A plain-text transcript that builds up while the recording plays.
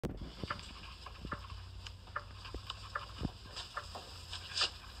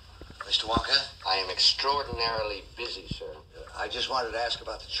Mr. Wonka? I am extraordinarily busy, sir. I just wanted to ask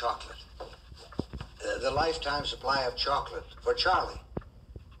about the chocolate. The lifetime supply of chocolate for Charlie.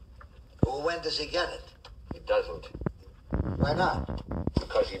 Well, when does he get it? He doesn't. Why not?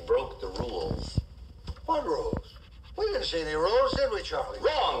 Because he broke the rules. What rules? We didn't see any rules, did we, Charlie?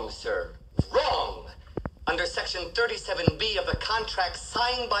 Wrong, sir. Wrong. Under Section 37B of the contract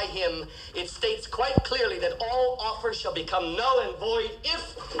signed by him, it states quite clearly that all offers shall become null and void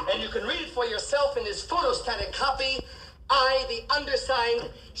if, and you can read it for yourself in this photostatic copy, I, the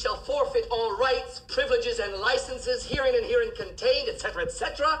undersigned, shall forfeit all rights, privileges, and licenses herein and herein contained, etc.,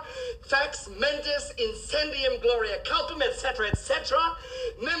 etc. Fax mentis incendium gloria culpum, etc., etc.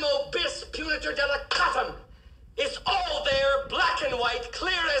 Memo bis punitor delicatum. It's all there, black and white,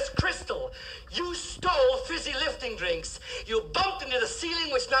 clear as crystal. You stole fizzy lifting drinks. You bumped into the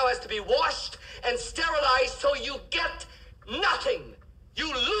ceiling, which now has to be washed and sterilized, so you get nothing.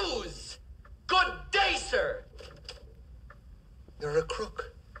 You lose. Good day, sir. You're a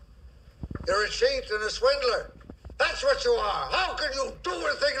crook. You're a cheat and a swindler. That's what you are. How can you do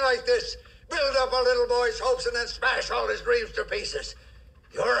a thing like this? Build up a little boy's hopes and then smash all his dreams to pieces.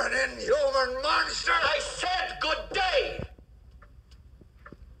 You're an inhuman monster. I